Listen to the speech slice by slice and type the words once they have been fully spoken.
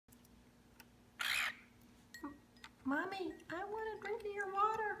Mommy, I want a drink of your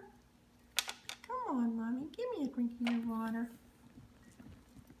water. Come on, Mommy, give me a drink of your water.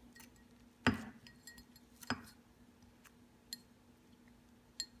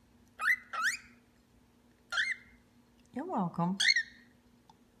 You're welcome.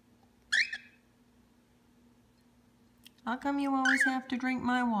 How come you always have to drink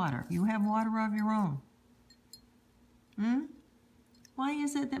my water? You have water of your own. Why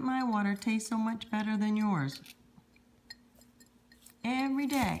is it that my water tastes so much better than yours? Every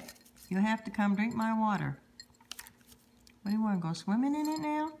day, you have to come drink my water. What, do you want to go swimming in it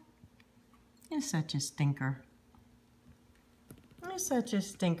now? You're such a stinker. You're such a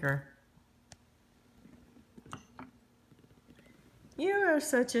stinker. You are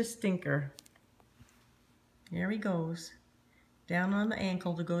such a stinker. There he goes, down on the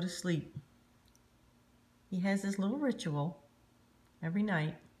ankle to go to sleep. He has this little ritual every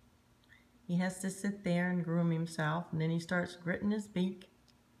night. He has to sit there and groom himself, and then he starts gritting his beak.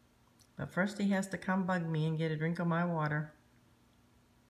 But first he has to come bug me and get a drink of my water.